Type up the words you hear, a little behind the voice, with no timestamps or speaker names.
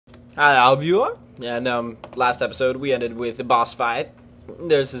Hello, viewer. And last episode we ended with a boss fight.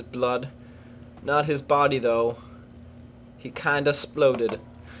 There's his blood. Not his body though. He kinda exploded.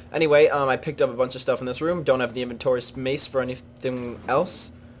 Anyway, I picked up a bunch of stuff in this room. Don't have the inventory space for anything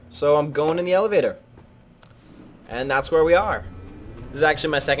else. So I'm going in the elevator. And that's where we are. This is actually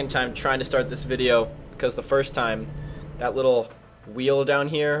my second time trying to start this video, because the first time, that little wheel down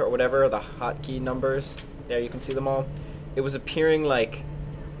here, or whatever, the hotkey numbers, there you can see them all, it was appearing like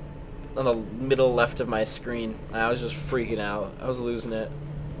on the middle left of my screen. I was just freaking out. I was losing it.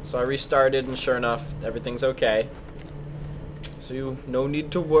 So I restarted, and sure enough, everything's okay. So no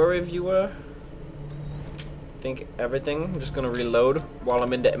need to worry, viewer. Think everything. I'm just gonna reload while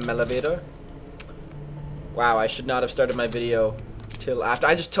I'm in the elevator. Wow, I should not have started my video till after.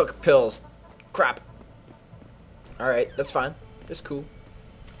 I just took pills. Crap. Alright, that's fine. That's cool.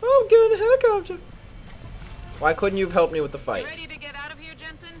 Oh, I'm getting a helicopter. Why couldn't you have helped me with the fight? You ready to get out of here,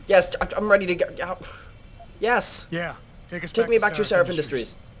 Jensen? Yes, I'm ready to get out. Yes. Yeah. Take me back to Seraph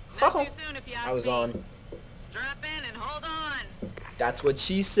Industries. Not too soon if you ask I was me. on. Strap in and hold on. That's what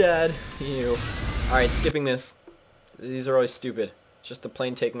she said. Ew. Alright, skipping this. These are always stupid. Just the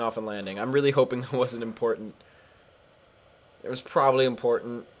plane taking off and landing. I'm really hoping it wasn't important. It was probably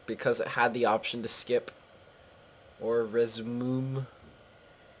important because it had the option to skip or resume.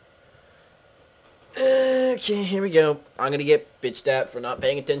 Okay, here we go. I'm gonna get bitched at for not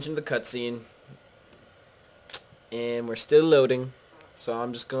paying attention to the cutscene. And we're still loading. So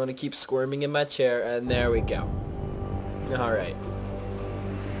I'm just going to keep squirming in my chair, and there we go. Alright.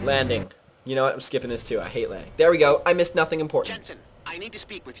 Landing. You know what? I'm skipping this too. I hate landing. There we go. I missed nothing important. Jensen, I need to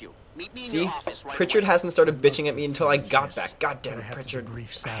speak with you. Meet me in See? your office right Pritchard away. hasn't started bitching at me until I got back. God damn it, Pritchard.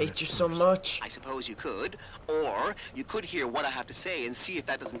 I hate you so much. I suppose you could, or you could hear what I have to say and see if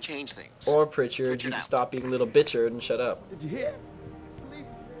that doesn't change things. Or Pritchard, you can stop being a little bitchard and shut up. Did you hear?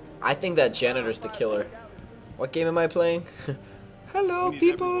 I think that janitor's the killer. What game am I playing? Hello,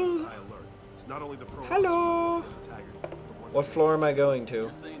 people. Hello. What floor am I going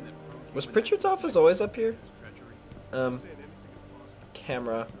to? Was Pritchard's office always up here?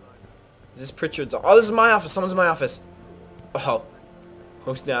 Camera. Is this Pritchard's office? Oh, this is my office. Someone's in my office. Oh.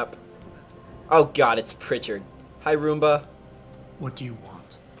 Oh, snap. Oh, God, it's Pritchard. Hi, Roomba. What do you want?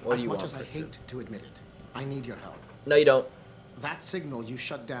 What do As you much want, as I Pritchard? hate to admit it, I need your help. No, you don't. That signal you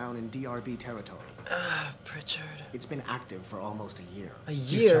shut down in DRB territory. Pritchard. It's been active for almost a year. A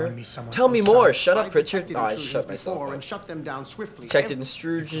You're year? telling me someone Tell me outside- more. Shut I up, Pritchard. detected Oh, I intrusions shut myself before up. and shut them down swiftly. Detected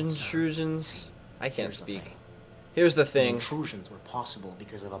every- intrusions. I can't Here's the speak. thing. Here's the The thing. intrusions were possible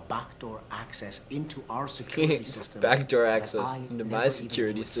because of a backdoor access into our security system. Backdoor that access I into never my even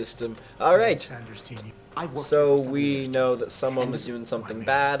security noticed. system. Alright. Sanders team. I've worked So here for 7 we years, know Jensen, that someone and was this- doing something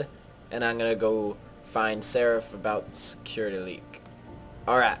bad, and I'm gonna go find Seraph about the security leak.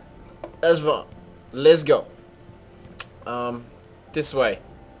 Alright. Let's go. This way.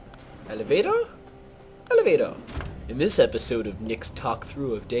 Elevator? Elevator. In this episode of Nick's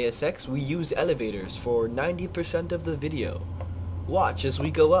Talkthrough of Deus Ex, we use elevators for 90% of the video. Watch as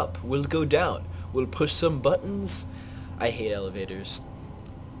we go up, we'll go down, we'll push some buttons. I hate elevators.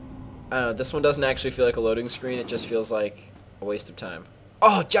 This one doesn't actually feel like a loading screen, it just feels like a waste of time.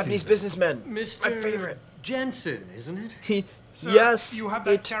 Oh, Japanese businessmen! Mr. My favorite! Jensen, isn't it? Yes, you have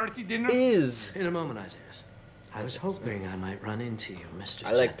that it charity dinner? is. In a moment, Isaiah. I was hoping I might run into you, Mr.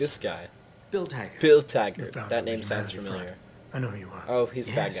 I like this Jensen. guy. Bill Taggart. Bill The Taggart. founder That of the name sounds Humanity familiar. Front. I know who you are. Oh, he's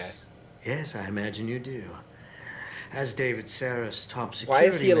a bad Yes. guy. Yes, I imagine you do. As David Sarah's top Why security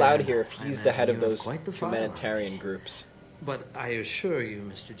is he allowed man, here if I he's the imagine head of you have those quite the file on humanitarian me. groups? But I assure you,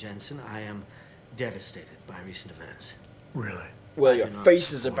 Mr. Jensen, I am devastated by recent events. Really? Well, I your do not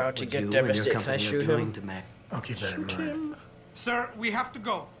face is support about to what get you and your devastated. Can I company are shoot doing him? to Mac. I'll keep that in Shoot mind. him. Sir, we have to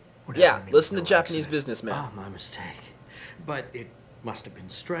go. Yeah, listen to Japanese businessmen. Ah, my mistake. But it must have been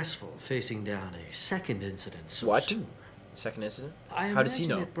stressful facing down a second incident so What? soon. Second incident? I How does he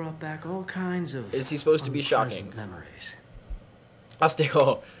imagine know? It brought back all kinds of Is he supposed to be unpleasant shocking? memories. I'll stay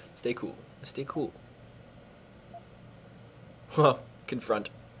stay cool. Stay cool. Huh. Confront.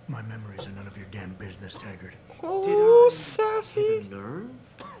 My memories are none of your damn business, Taggart. Oh, Did I sassy. hit a nerve?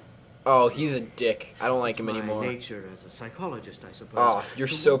 Oh, he's a dick. I don't like him My anymore. nature as a psychologist, I suppose. Oh, you're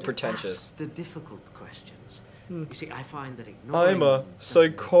to so want to pretentious. ask the difficult questions. You see, I find that I'm ignoring a them doesn't make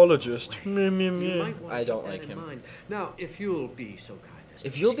psychologist. way. Meh, meh, You meh. might want I to don't keep like that in him. mind. Now, if you'll be so kind as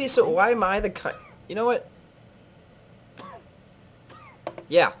If to you'll be excuse so... me. Why am I the kind... You know what?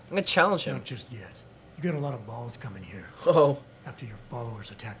 Yeah, I'm gonna challenge him. Not just yet. You got a lot of balls coming here Oh. after your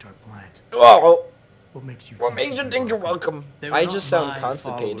followers attacked our plant. Oh. What makes you What makes you think you're welcome? They're I not just sound my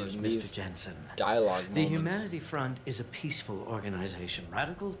constipated followers, in Mr. these Jensen. dialogue The moments. Humanity Front is a peaceful organization.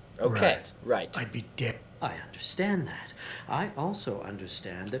 Radical? Okay, right. I'd be dead. I understand that. I also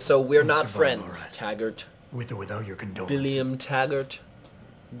understand that... So we're We'll not survive, friends, all right. Taggart. With or without your condolences. Billiam Taggart.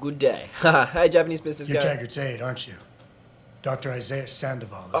 Good day. Hi, Japanese business You're guy. Taggart's aide, aren't you? Dr. Isaiah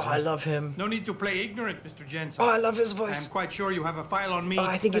Sandoval, Oh, isn't I it? love him. No need to play ignorant, Mr. Jensen. Oh, I love his I'm voice. quite sure you have a file on me. Oh,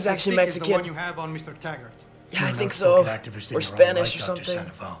 I think he's that's as actually thick as Mexican. the one you have on Mr. Taggart. Yeah, You're I an think so. outspoken activist in Or your own Spanish right, or Dr. something.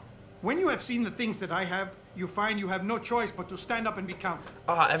 Sandoval. When you have seen the things that I have, you find you have no choice but to stand up and be counted.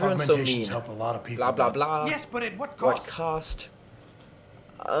 Oh, everyone's so Augmentations mean. help a lot of people. Blah, blah, blah. Yes, but at what What cost? cost?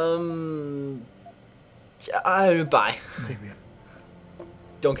 Bye. Maybe.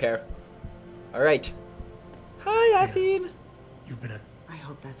 Don't care. Alright. Hi, Athene. You've been a... I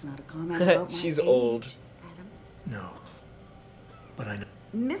hope that's not a comment about my She's age, old. Adam. No. But I know...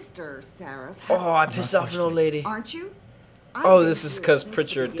 Mr. Seraph, Oh, I pissed off an old lady. aren't you? Oh, I've this been is here because since the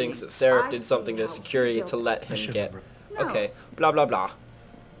Pritchard thinks beginning. that Seraph I've did something seen to how he security built to let I him should get... have... No. Okay, blah, blah, blah.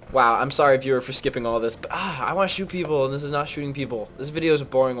 Wow, I'm sorry, viewer, for skipping all this, but I want to shoot people, and this is not shooting people. This video is a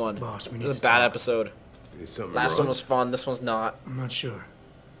boring one. Boss, we need This is a to bad talk. episode. Is something Last wrong? one was fun, this one's not. I'm not sure.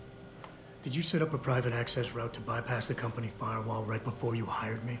 Did you set up a private access route to bypass the company firewall right before you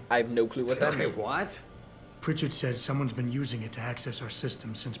hired me? I have no clue what that Hey, means. what? Pritchard said someone's been using it to access our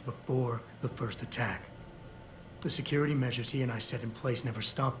system since before the first attack. The security measures he and I set in place never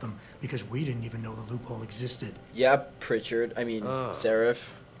stopped them because we didn't even know the loophole existed. Yeah, Pritchard, I mean, Oh.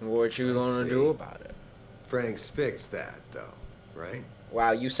 Seraph, what you gonna see. do about it? Frank's fixed that, though, right?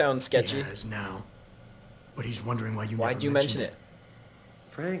 Wow, you sound sketchy. He has now. But he's wondering why you Why'd never you mention mentioned it?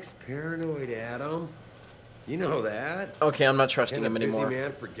 Frank's paranoid, Adam. You know that. Okay, I'm not trusting Can a him busy anymore.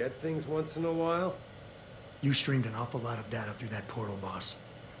 man forget things once in a while? You streamed an awful lot of data through that portal, boss.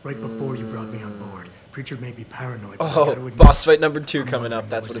 Right before you brought me on board. Pritchard may be paranoid, but I Oh, gotta admit, boss fight number 2 I'm coming up. wondering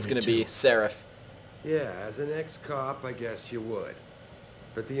That's what what it's was in gonna it, be. too. Seraph. Yeah, as an ex-cop, I guess you would.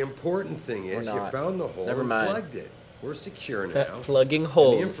 But the important thing is you not. found the hole Never and mind. plugged it. We're secure now. Plugging And the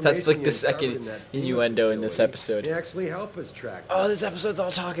holes. That's like information the you second uncovered in that FEMA innuendo in this facility episode. may actually help us track Oh, them. this episode's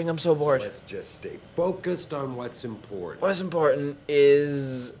all talking. I'm so bored. Let's just stay focused on what's important. What's important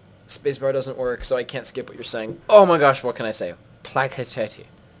is spacebar doesn't work, so I can't skip what you're saying. Oh my gosh, what can I say? Placateti.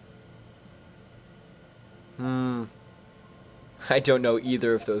 I don't know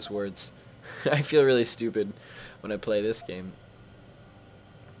either of those words. I feel really stupid when I play this game.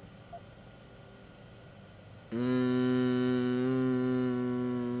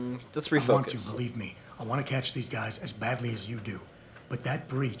 Let's I want to, refocus. believe me. I want to catch these guys as badly as you do. But that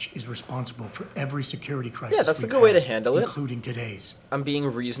breach is responsible for every security crisis Yeah, that's the we've good way to had, handle it. including today's. I'm being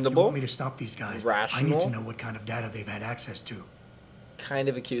If you reasonable, want me to stop these guys, I need rational. to know what kind of data they've had access to. kind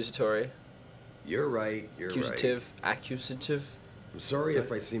of accusatory, You're right, you're accusative, right. accusative. I'm sorry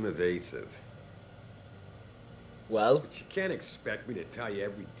if I seem evasive. Well, But you can't expect me to tell you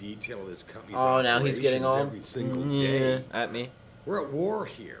every detail of this company's oh, now he's getting all every single yeah, day. at me. We're at war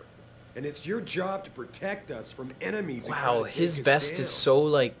here. And it's your job to protect us from enemies. who Wow, try to his take us vest down. is so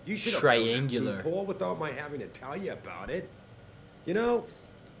like You should have found that triangular. loophole without my having to tell you about it. You know,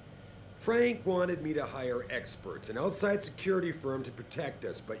 Frank wanted me to hire experts, an outside security firm to protect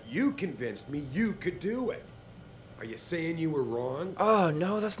us, but you convinced me you could do it. Are you saying you were wrong? Oh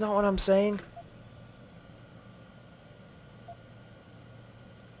no, that's not what I'm saying.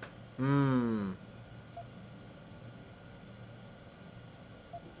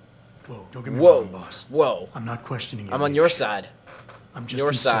 Whoa, don't get me Whoa, wrong, boss. whoa. I'm not questioning your I'm on your leadership. side. I'm just your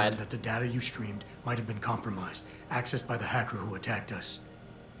concerned side. that the data you streamed might have been compromised, accessed by the hacker who attacked us.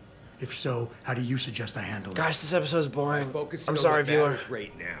 If so, how do you suggest I handle it? Gosh, this episode's boring. Focusing I'm on sorry, what viewer. matters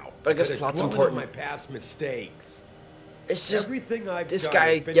right now. But I guess Instead of plot's dwelling important. on my past mistakes. It's just Everything I've this done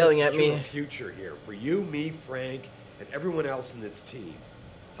guy has been yelling to at secure me. a future here for you, me, Frank, and everyone else in this team.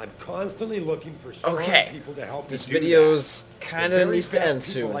 I'm constantly looking for strong Okay. people to help This me do video's that. kind The of very needs to best end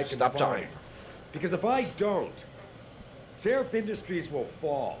people soon. I can Stop find. talking. Because if I don't, Seraph Industries will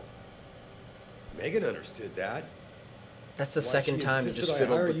fall. Megan understood that. That's the Why second she time you insisted just I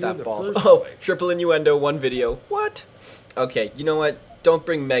fiddled hire with you in that the ball. first Oh, place. triple innuendo, one video. What? Okay, you know what? Don't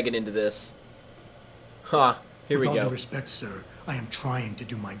bring Megan into this. Huh. Here With we all go. due respect, sir, I am trying to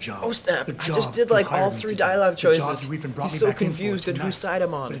do my job. Oh snap, The I just job did you like all hired me 3 to do. dialogue The job choices. you even brought He's me so back in for confused at tonight. whose side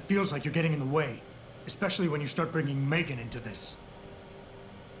I'm But on. it feels like you're getting in the way, especially when you start bringing Megan into this.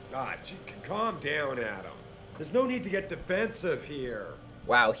 God, calm down, Adam. There's no need to get defensive here.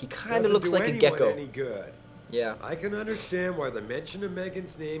 Wow, he kind of Doesn't looks do like a anyone gecko. Any good. Yeah. I can understand why the mention of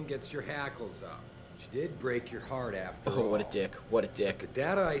Megan's name gets your hackles up. She did break your heart after Oh, all. what a dick. What a dick. The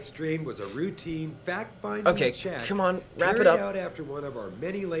data I streamed was a routine, fact-finding Okay, check come on, wrap it carried up. out after one of our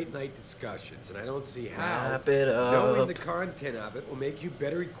many late-night discussions, and I don't see how Wrap it knowing up. the content of it will make you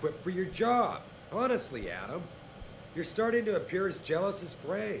better equipped for your job. Honestly, Adam, you're starting to appear as jealous as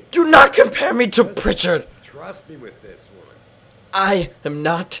Frank. Do not compare me to Just Pritchard. Trust me with this one. I am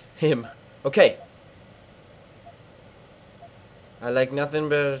not him. Okay. I like nothing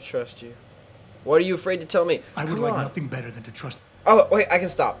better to trust you. What are you afraid to tell me? I would Come like on. nothing better than to trust Oh, wait, I can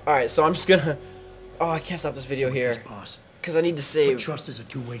stop. Alright, so I'm just gonna... Oh, I can't stop this video this here. boss. Because I need to But save. trust is a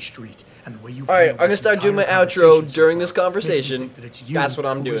two-way street, and the way you Alright, I'm gonna start doing my outro during this conversation. That's what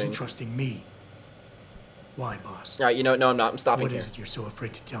I'm doing. Trusting me. Why, boss? Alright, you know what? No, I'm not. I'm stopping What here. is it you're so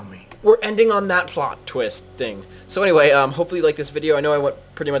afraid to tell me? We're ending on that plot twist thing. So anyway, hopefully you like this video. I know I went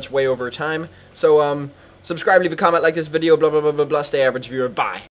pretty much way over time. So, subscribe, leave a comment, like this video, blah, blah, blah, blah, blah. Stay average viewer. Bye.